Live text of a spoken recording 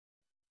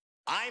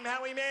I'm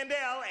Howie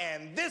Mandel,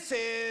 and this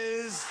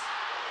is...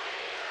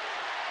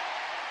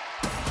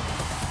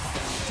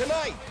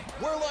 Tonight,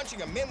 we're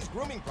launching a men's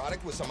grooming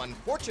product with some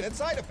unfortunate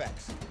side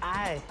effects.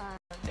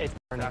 It's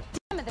enough.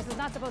 Damn it, this is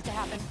not supposed to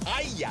happen.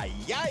 Ay, ay,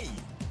 ay.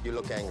 You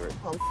look angry.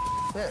 I'm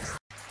pissed.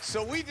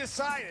 So we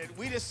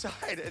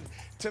decided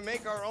to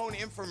make our own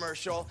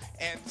infomercial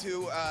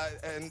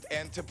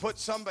and to put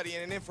somebody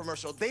in an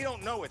infomercial. They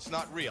don't know it's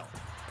not real.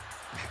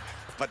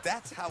 But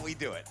that's how we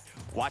do it.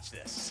 Watch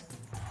this.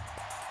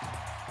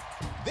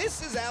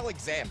 This is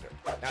Alexander.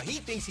 Now, he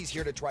thinks he's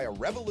here to try a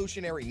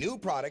revolutionary new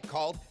product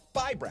called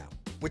Eyebrow,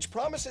 which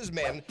promises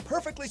men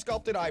perfectly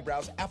sculpted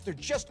eyebrows after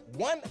just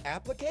one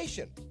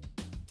application.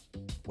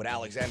 What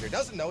Alexander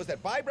doesn't know is that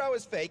Eyebrow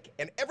is fake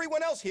and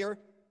everyone else here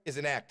is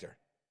an actor.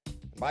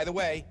 And by the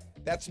way,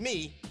 that's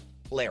me,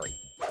 Larry.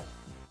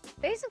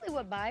 Basically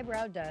what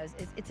Eyebrow does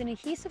is it's an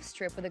adhesive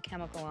strip with a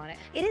chemical on it.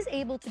 It is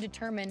able to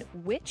determine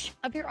which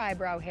of your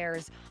eyebrow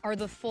hairs are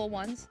the full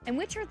ones and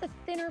which are the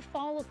thinner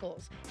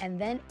follicles.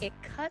 And then it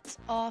cuts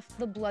off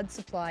the blood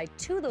supply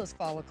to those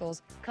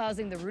follicles,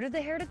 causing the root of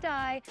the hair to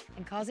die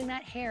and causing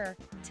that hair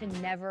to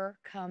never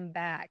come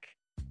back.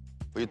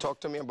 Will you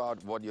talk to me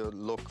about what you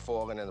look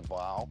for in a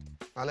brow?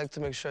 I like to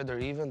make sure they're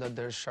even, that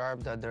they're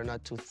sharp, that they're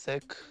not too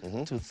thick,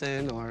 too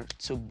thin, or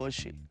too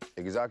bushy.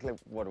 Exactly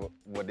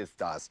what this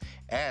does.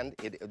 And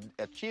it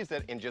achieves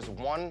it in just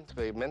one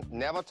treatment,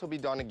 never to be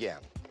done again.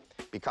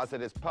 Because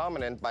it is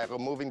permanent by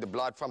removing the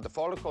blood from the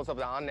follicles of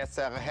the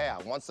unnecessary hair.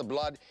 Once the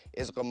blood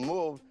is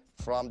removed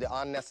from the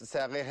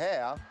unnecessary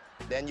hair,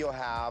 then you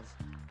have,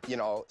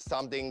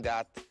 something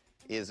that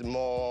is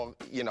more,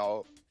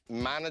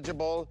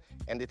 manageable,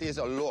 and it is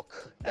a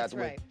look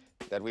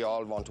that we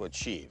all want to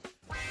achieve.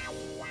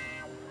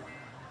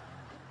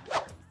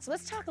 So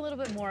let's talk a little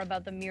bit more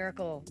about the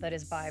miracle that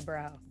is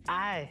Eyebrow.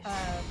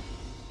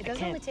 It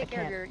doesn't only take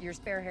care of your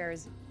spare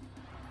hairs.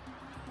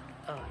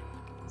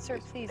 Sir,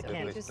 please,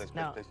 okay, just...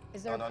 No.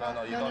 Is there No,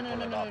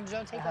 no,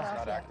 don't take that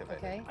off yet,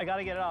 okay? I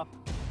gotta get it off.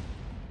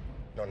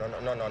 No.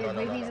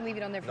 We need to leave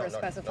it on there for a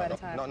specified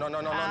time. No.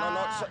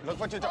 Look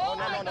what you've done.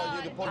 Oh,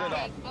 no, you pulled it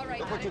off. All right,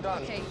 Look what you've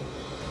done. Okay.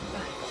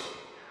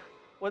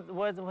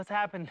 What's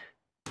happened?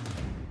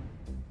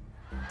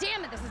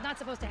 Damn it, this is not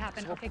supposed to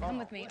happen. Okay, come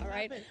with me, all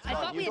right? I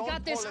thought we had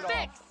got this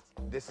fixed.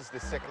 This is the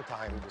second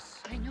time.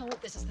 I know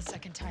this is the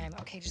second time.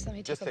 Okay, just let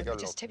me Just take a look.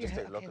 Just tip your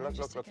head. Look.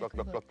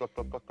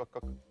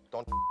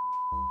 Don't.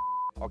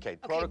 Okay,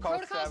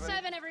 Protocol 7.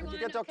 7, everyone. Could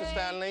you get Dr. okay?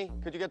 Stanley?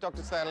 Could you get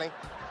Dr. Stanley?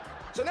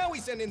 So now we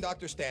send in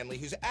Dr. Stanley,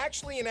 who's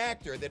actually an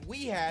actor that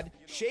we had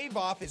shave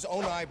off his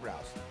own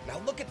eyebrows. Now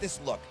look at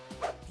this look.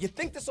 You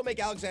think this will make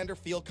Alexander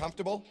feel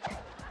comfortable?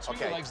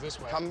 Okay, your legs this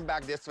way. Come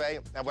back this way,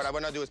 and what I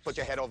want to do is put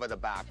your head over the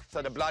back.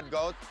 So the blood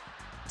goes.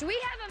 Do we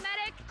have a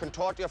medic?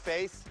 Contort your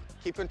face.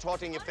 Keep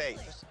contorting your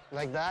face.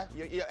 Like that?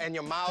 And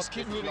your mouth. Just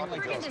keep moving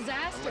like Freaking this.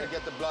 disaster. I'm going to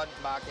get the blood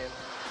back in.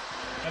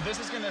 Now this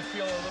is going to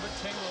feel a little bit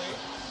tingly.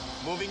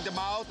 Moving the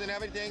mouth and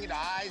everything, the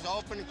eyes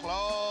open,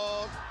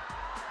 close.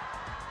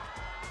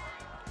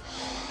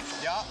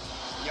 Yup.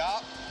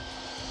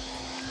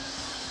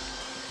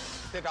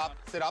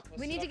 Sit up.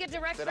 We need to get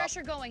direct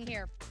pressure going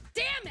here.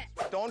 Damn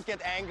it! Don't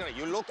get angry.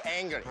 You look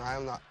angry.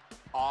 I'm not.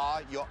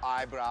 Are your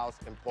eyebrows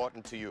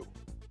important to you?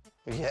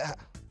 Yeah.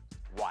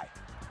 Why?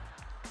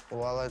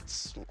 Well,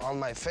 it's on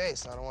my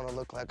face. I don't want to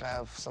look like I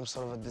have some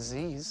sort of a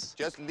disease.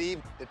 Just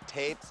leave the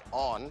tapes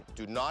on.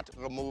 Do not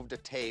remove the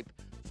tape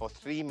for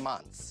 3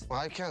 months. Well,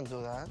 I can't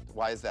do that.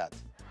 Why is that?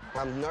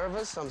 I'm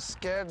nervous. I'm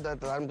scared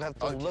that I'm going to have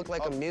to look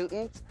like a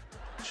mutant.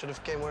 Should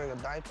have came wearing a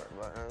diaper,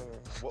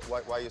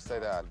 but... Why you say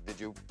that? Did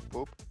you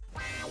poop?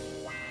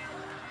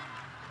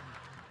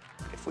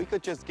 If we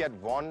could just get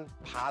one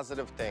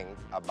positive thing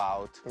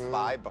about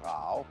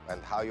Eyebrow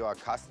and how you're a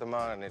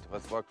customer and it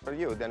was worked for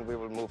you, then we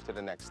will move to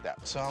the next step.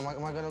 So am I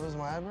going to lose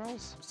my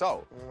eyebrows?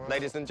 So,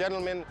 ladies and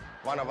gentlemen,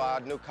 one of our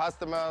new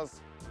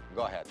customers,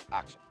 go ahead,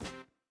 action.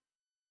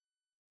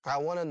 I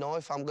want to know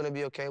if I'm going to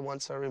be okay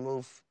once I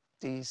remove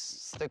these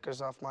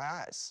stickers off my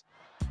eyes.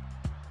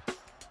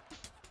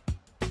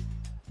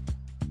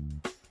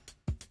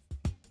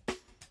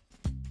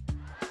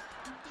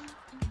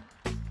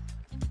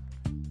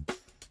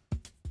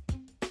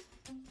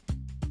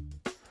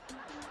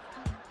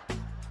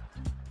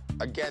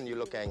 Again, you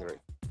look angry.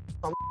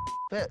 I'm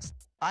pissed.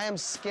 I am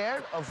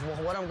scared of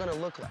what I'm gonna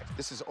look like.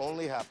 This has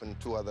only happened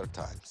 2 other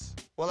times.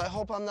 Well, I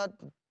hope I'm not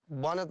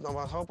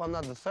I hope I'm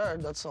not the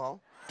third, that's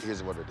all.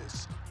 Here's what it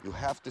is. You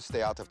have to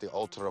stay out of the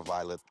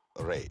ultraviolet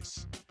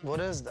rays. What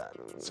is that?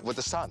 It's with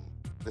the sun.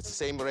 It's the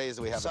same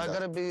rays we have. So I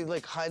gotta be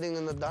like hiding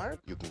in the dark?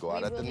 You can go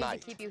out at the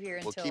night. Keep you here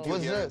We'll until... keep you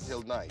here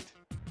until night.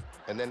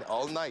 And then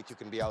all night you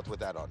can be out with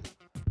that on.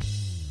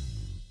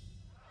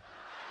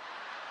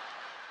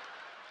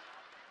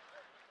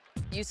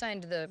 You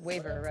signed the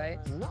waiver, right?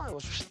 No, I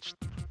was...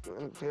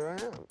 Here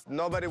I am.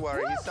 Nobody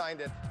worry, he signed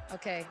it.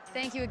 Okay,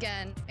 thank you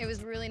again. It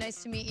was really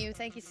nice to meet you.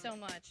 Thank you so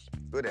much.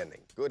 Good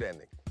ending, good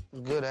ending.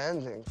 Good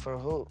ending? For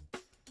who?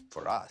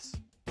 For us.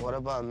 What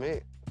about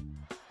me?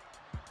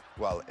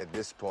 Well, at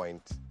this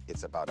point,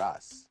 it's about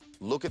us.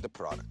 Look at the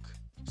product.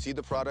 See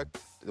the product?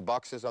 The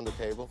box is on the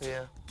table?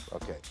 Yeah.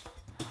 Okay.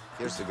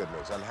 Here's the good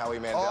news. I'm Howie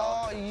Mandel.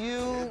 Oh,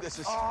 you... This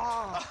is,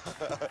 Oh.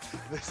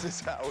 this is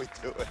how we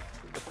do it.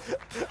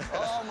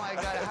 Oh, my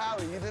God,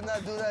 Howie, you did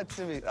not do that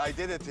to me. I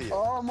did it to you.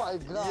 Oh, my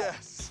God.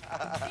 Yes.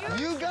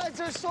 You guys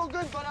are so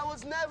good, but I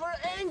was never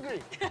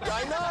angry.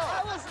 I know.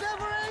 I was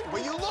never angry.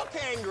 But you look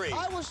angry.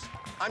 I was...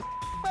 I'm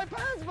my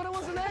pants, but I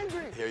wasn't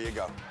angry. Here you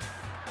go.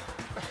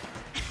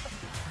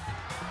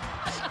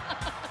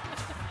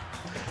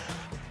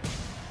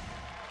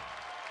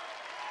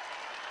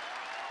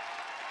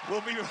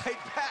 We'll be right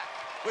back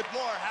with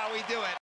more How We Do It.